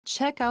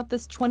Check out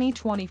this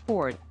 2020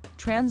 Ford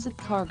Transit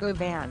Cargo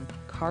Van.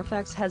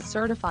 Carfax has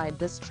certified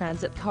this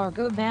Transit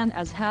Cargo Van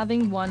as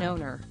having one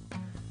owner.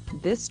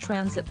 This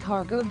Transit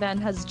Cargo Van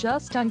has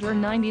just under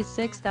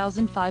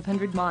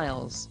 96,500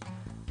 miles.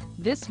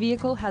 This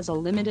vehicle has a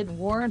limited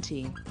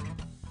warranty.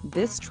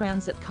 This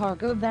Transit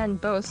Cargo Van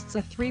boasts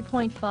a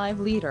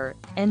 3.5-liter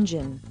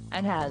engine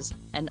and has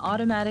an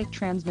automatic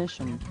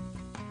transmission.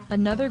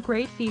 Another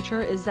great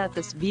feature is that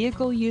this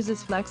vehicle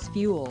uses flex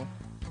fuel.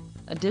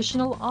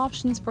 Additional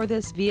options for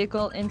this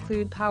vehicle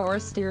include power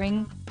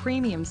steering,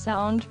 premium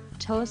sound,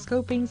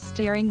 telescoping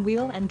steering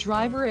wheel and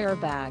driver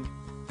airbag.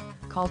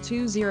 Call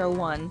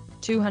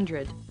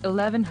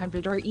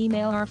 201-200-1100 or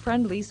email our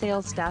friendly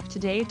sales staff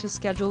today to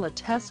schedule a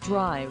test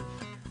drive.